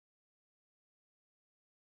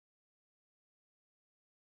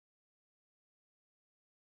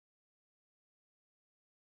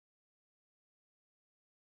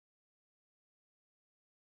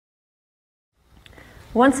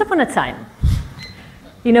Once upon a time,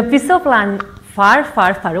 in a piece of land far,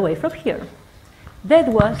 far, far away from here, there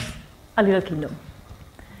was a little kingdom.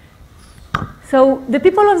 So the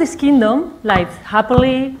people of this kingdom lived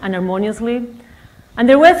happily and harmoniously, and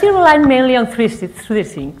their wealth relied mainly on three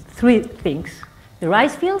things: the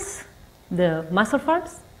rice fields, the mussel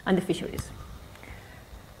farms, and the fisheries.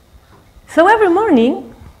 So every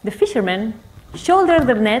morning, the fishermen shouldered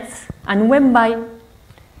their nets and went by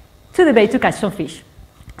to the bay to catch some fish.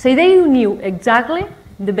 So they knew exactly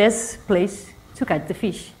the best place to catch the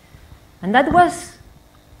fish. And that was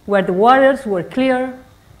where the waters were clear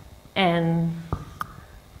and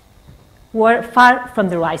were far from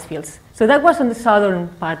the rice fields. So that was on the southern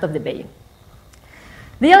part of the bay.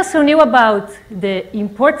 They also knew about the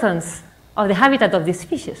importance of the habitat of these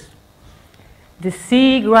fishes, the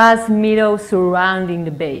seagrass meadows surrounding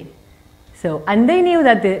the bay. And they knew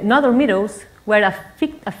that the northern meadows were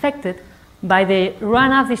affected by the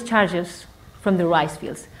runoff discharges from the rice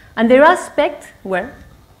fields. And their aspects were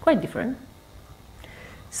quite different.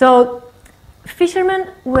 So fishermen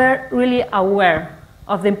were really aware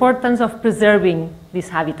of the importance of preserving these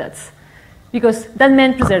habitats, because that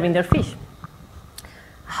meant preserving their fish.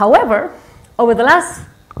 However, over the last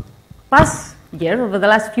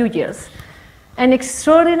few years, an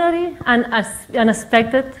extraordinary and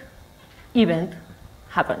unexpected event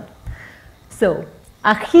happened. So,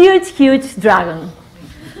 a huge, huge dragon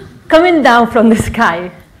coming down from the sky,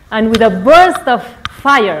 and with a burst of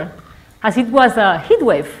fire, as it was a heat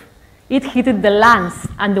wave, it hit the lands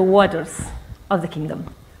and the waters of the kingdom.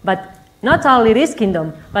 But not only this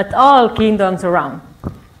kingdom, but all kingdoms around.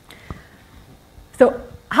 So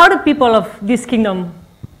how the people of this kingdom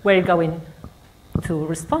were going to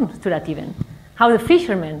respond to that event? How the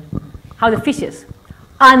fishermen, how the fishes,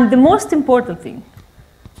 and the most important thing,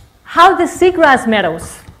 how the seagrass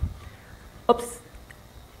meadows,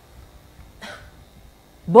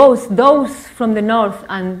 both those from the north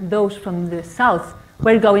and those from the south,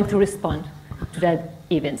 were going to respond to that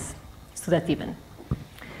event.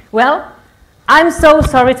 Well, I'm so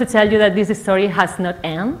sorry to tell you that this story has not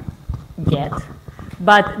ended yet,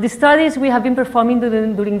 but the studies we have been performing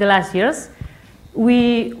during the last years,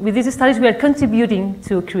 with these studies we are contributing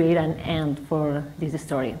to create an end for this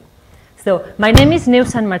story. So my name is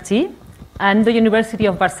Neus Sanmarti. I'm the University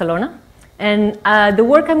of Barcelona, and the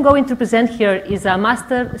work I'm going to present here is a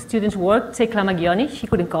master student's work. Tecla Maggioni, she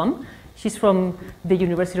couldn't come. She's from the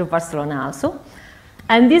University of Barcelona also.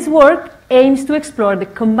 And this work aims to explore the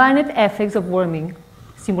combined effects of warming,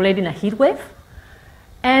 simulating a heat wave,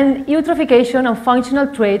 and eutrophication and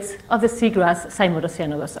functional traits of the seagrass Cymodocea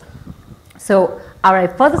nodosa. So our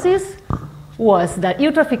hypothesis was that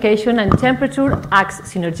eutrophication and temperature acts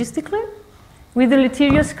synergistically with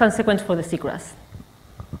deleterious consequence for the seagrass.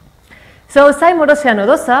 So Cymodocea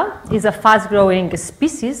nodosa is a fast-growing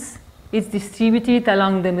species. It's distributed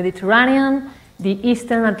along the Mediterranean, the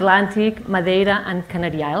Eastern Atlantic, Madeira, and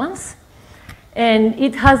Canary Islands. And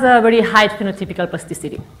it has a very high phenotypical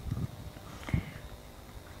plasticity.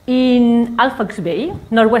 In Alfacs Bay,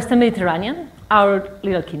 Northwestern Mediterranean, our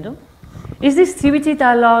little kingdom, is distributed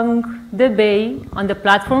along the bay on the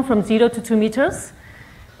platform from 0 to 2 meters.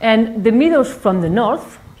 And the meadows from the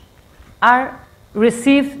north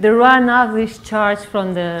receive the runoff discharge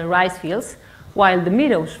from the rice fields, while the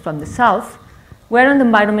meadows from the south were in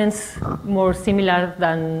environments more similar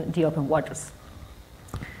than the open waters.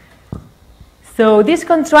 So these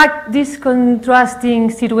contrasting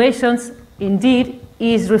situations indeed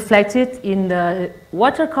is reflected in the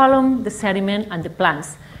water column, the sediment, and the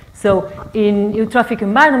plants. So in eutrophic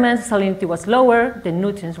environments, salinity was lower, the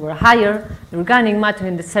nutrients were higher, the organic matter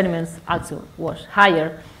in the sediments also was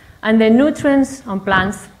higher, and the nutrients on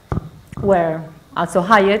plants were also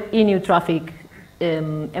higher in eutrophic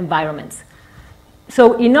environments.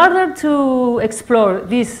 So in order to explore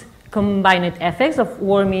these combined effects of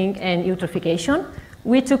warming and eutrophication,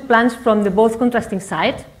 we took plants from both contrasting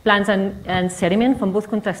sides, plants and sediment from both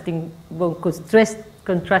contrasting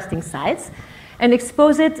sides, and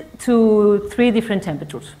exposed it to 3 different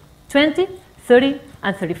temperatures, 20, 30,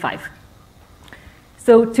 and 35.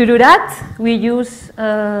 So to do that, we use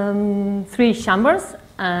 3 chambers,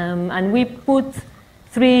 and we put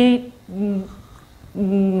 3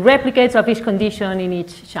 replicates of each condition in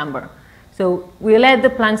each chamber. So we let the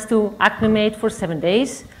plants to acclimate for 7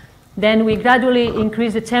 days. Then we gradually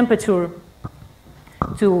increase the temperature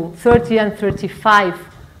to 30 and 35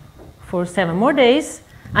 for 7 more days.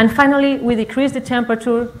 And finally, we decrease the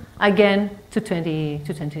temperature again to 20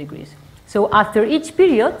 degrees. So after each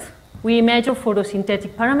period, we measure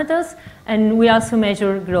photosynthetic parameters, and we also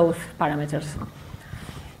measure growth parameters.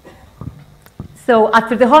 So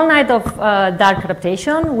after the whole night of dark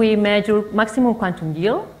adaptation, we measure maximum quantum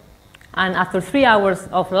yield. And after 3 hours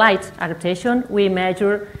of light adaptation, we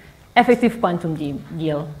measure effective quantum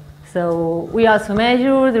yield. So we also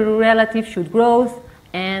measure the relative shoot growth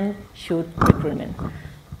and shoot recruitment.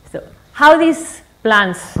 So how these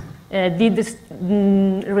plants did this,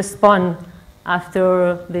 respond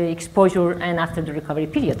after the exposure and after the recovery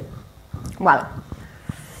period? Well,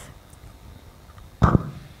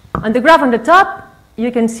 on the graph on the top,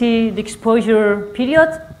 you can see the exposure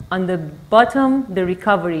period. On the bottom, the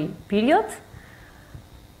recovery period.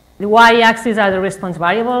 The y-axis are the response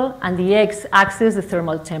variable, and the x-axis, the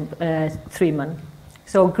thermal treatment.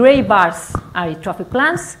 So gray bars are eutrophic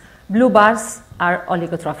plants, blue bars are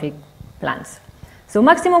oligotrophic plants. So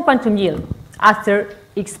maximum quantum yield after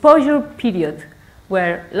exposure period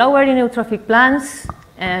were lower in eutrophic plants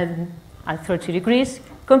and at 30 degrees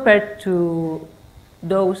compared to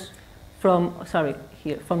those from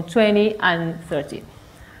 20 and 30.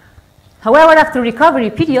 However, after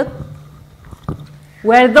recovery period,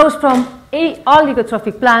 were those from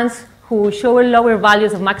oligotrophic plants who show lower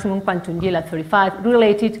values of maximum quantum yield at 35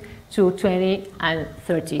 related to 20 and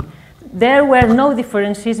 30. There were no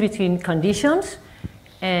differences between conditions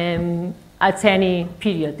at any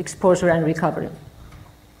period, exposure and recovery.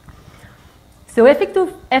 So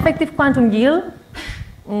effective quantum yield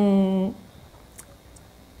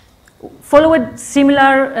followed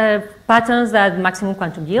similar patterns that maximum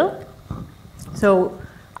quantum yield. So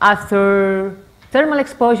after thermal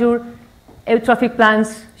exposure, eutrophic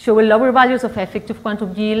plants show lower values of effective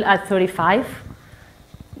quantum yield at 35,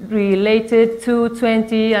 related to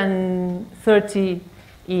 20 and 30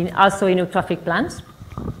 also in eutrophic plants.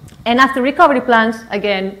 And after recovery plants,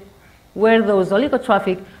 again, were those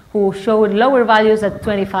oligotrophic who showed lower values at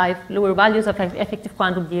 25, lower values of effective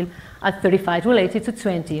quantum yield at 35, related to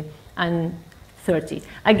 20 and 30.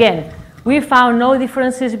 Again, we found no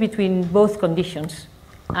differences between both conditions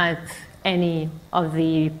at any of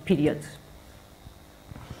the periods.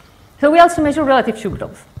 So we also measure relative shoot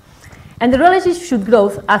growth. And the relative shoot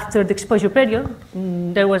growth after the exposure period,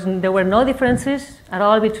 there were no differences at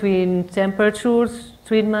all between temperatures,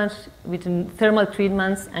 treatments, between thermal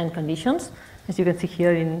treatments and conditions, as you can see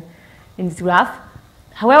here in this graph.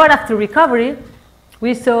 However, after recovery,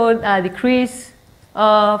 we saw a decrease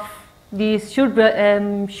of the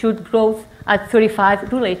shoot growth at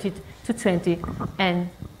 35 related to 20 and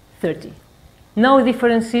 30. No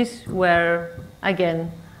differences were,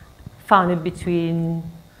 again, found between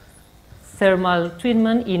thermal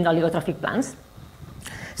treatment in oligotrophic plants.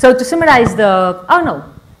 So to summarize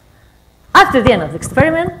after the end of the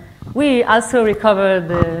experiment, we also recovered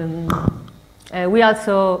we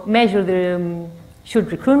also measured the shoot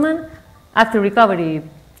recruitment after recovery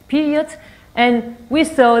period, and we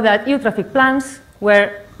saw that eutrophic plants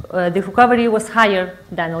where the recovery was higher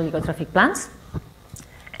than oligotrophic plants.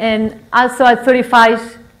 And also at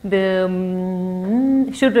 35, the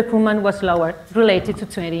shoot recruitment was lower, related to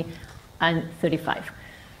 20 and 35.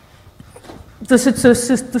 To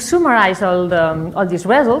summarize all these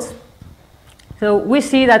results, so we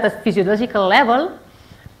see that at physiological level,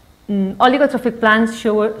 oligotrophic plants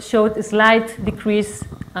showed a slight decrease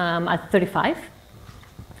at 35.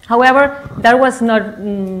 However, that was not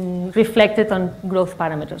reflected on growth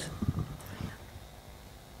parameters.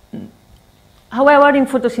 However, in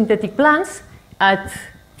photosynthetic plants, at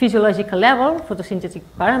physiological level, photosynthetic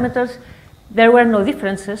parameters, there were no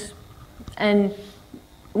differences. And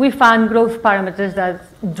we found growth parameters that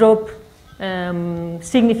drop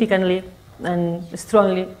significantly and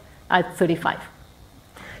strongly at 35.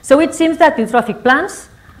 So it seems that eutrophic plants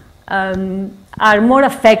are more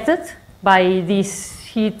affected by this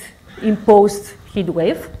imposed heat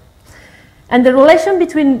wave. And the relation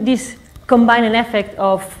between this combined effect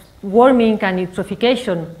of warming and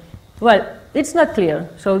eutrophication, well, it's not clear.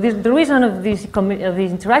 So the reason of these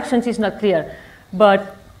interactions is not clear.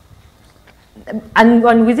 And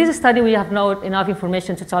with this study, we have not enough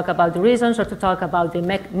information to talk about the reasons or to talk about the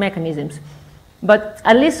mechanisms. But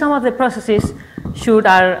at least some of the processes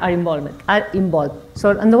are involved.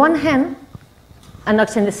 So on the one hand,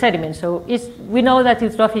 NOx in the sediment. So we know that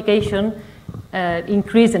eutrophication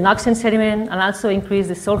increase the NOx in sediment and also increase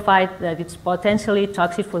the sulfide, that it's potentially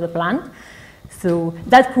toxic for the plant. So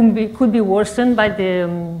that could be worsened by the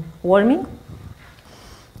warming.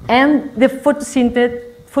 And the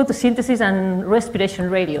photosynthesis and respiration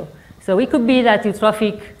radio. So it could be that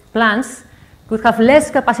eutrophic plants could have less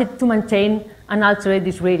capacity to maintain and alter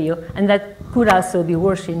this radio, and that could also be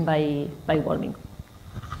worsened by warming.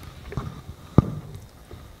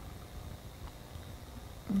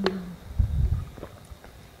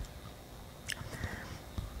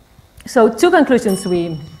 So 2 conclusions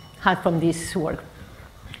we had from this work.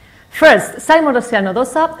 First, Cymodocea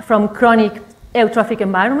nodosa from chronic eutrophic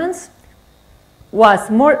environments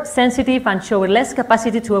was more sensitive and showed less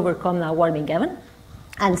capacity to overcome a warming event.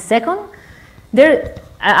 And second,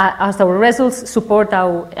 as our results support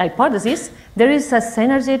our hypothesis, there is a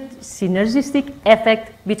synergistic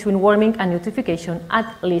effect between warming and eutrophication,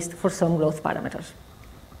 at least for some growth parameters.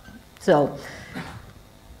 So,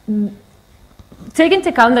 take into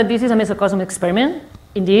account that this is a mesocosm experiment,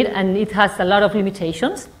 indeed, and it has a lot of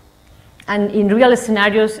limitations. And in real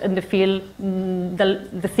scenarios in the field,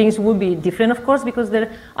 the things will be different, of course, because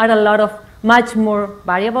there are a lot of much more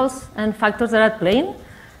variables and factors that are playing.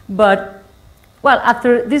 But, well,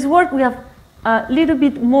 after this work, we have a little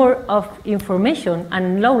bit more of information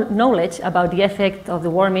and knowledge about the effect of the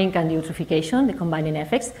warming and the eutrophication, the combining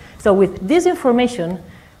effects. So with this information,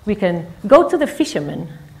 we can go to the fishermen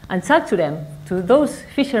and talk to them, to those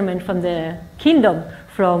fishermen from the kingdom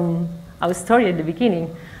from our story at the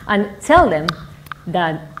beginning, and tell them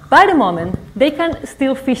that by the moment they can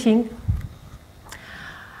still fishing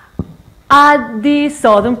at the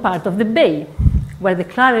southern part of the bay, where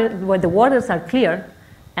the waters are clear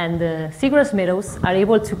and the seagrass meadows are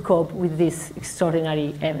able to cope with these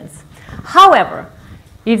extraordinary events. However,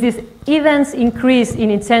 if these events increase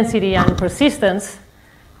in intensity and persistence,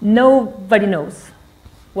 nobody knows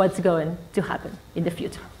what's going to happen in the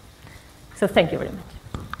future. So thank you very much.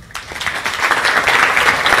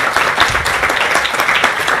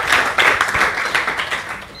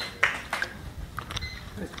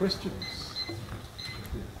 Questions?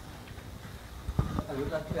 I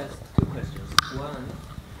would like to ask 2 questions. One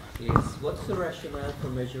is, what's the rationale for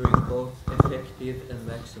measuring both effective and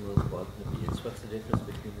maximal quantum yields? What's the difference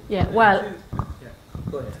between the two? Yeah, well, yeah,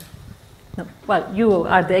 go ahead. No, well, you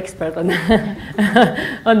are the expert on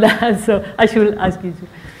on that, so I should ask you to.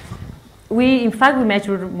 In fact, we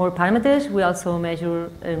measure more parameters. We also measure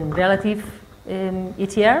relative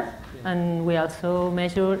ETR, and we also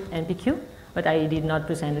measure NPQ. But I did not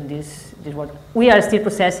present this work. We are still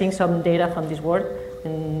processing some data from this work,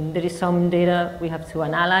 and there is some data we have to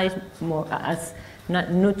analyze more as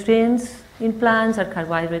nutrients in plants or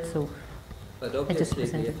carbohydrates. So, but obviously,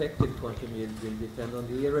 the effective quantum yield will depend on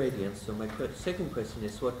the irradiance. So my second question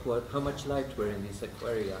is, how much light were in this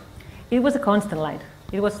aquaria? It was a constant light.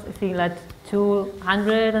 It was, I think, like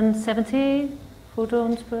 270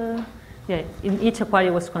 photons per. Yeah, in each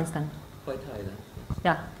aquarium was constant. Quite high then.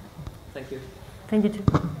 Yeah. Thank you. Thank you too.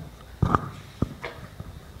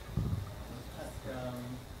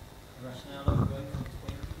 Rationale of going from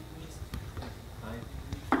 20 degrees to 5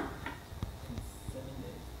 degrees in 7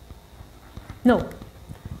 days? No.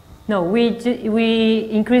 No, we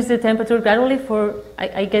increased the temperature gradually for,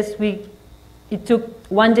 I guess it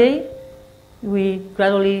took 1 day. We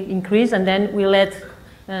gradually increased, and then we let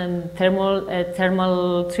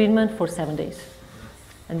thermal treatment for 7 days.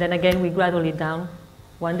 And then again, we gradually down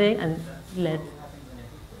 1 day and let.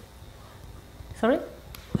 Sorry?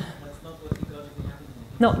 That's not what ecologically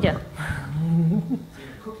happens. No, yeah. So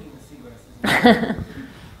you're cooking the seagrasses.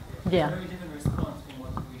 Yeah. It's a very different response from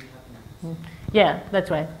what really happens. Yeah,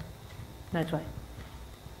 that's right. That's right.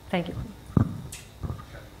 Thank you. Did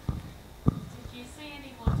you see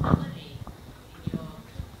any mortality in your?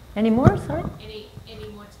 Any more? Sorry. Any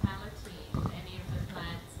mortality in any of the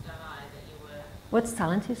plants that you were? What's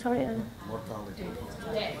talented? Sorry. Mortality.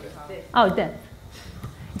 Death. Oh, death.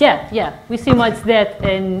 Yeah. We see much death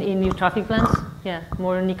in eutrophic plants. Yeah,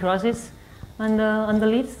 more necrosis on the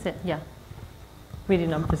leaves. Yeah. We did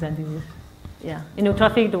not present this. Yeah, in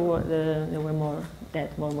eutrophic there were more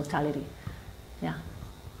death, more mortality. Yeah.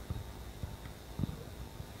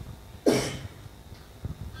 Okay,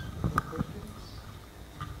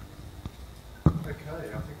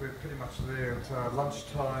 I think we're pretty much there at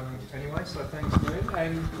lunchtime anyway, so thanks, Moon.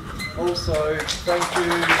 And also, thank you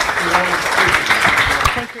to all the speakers.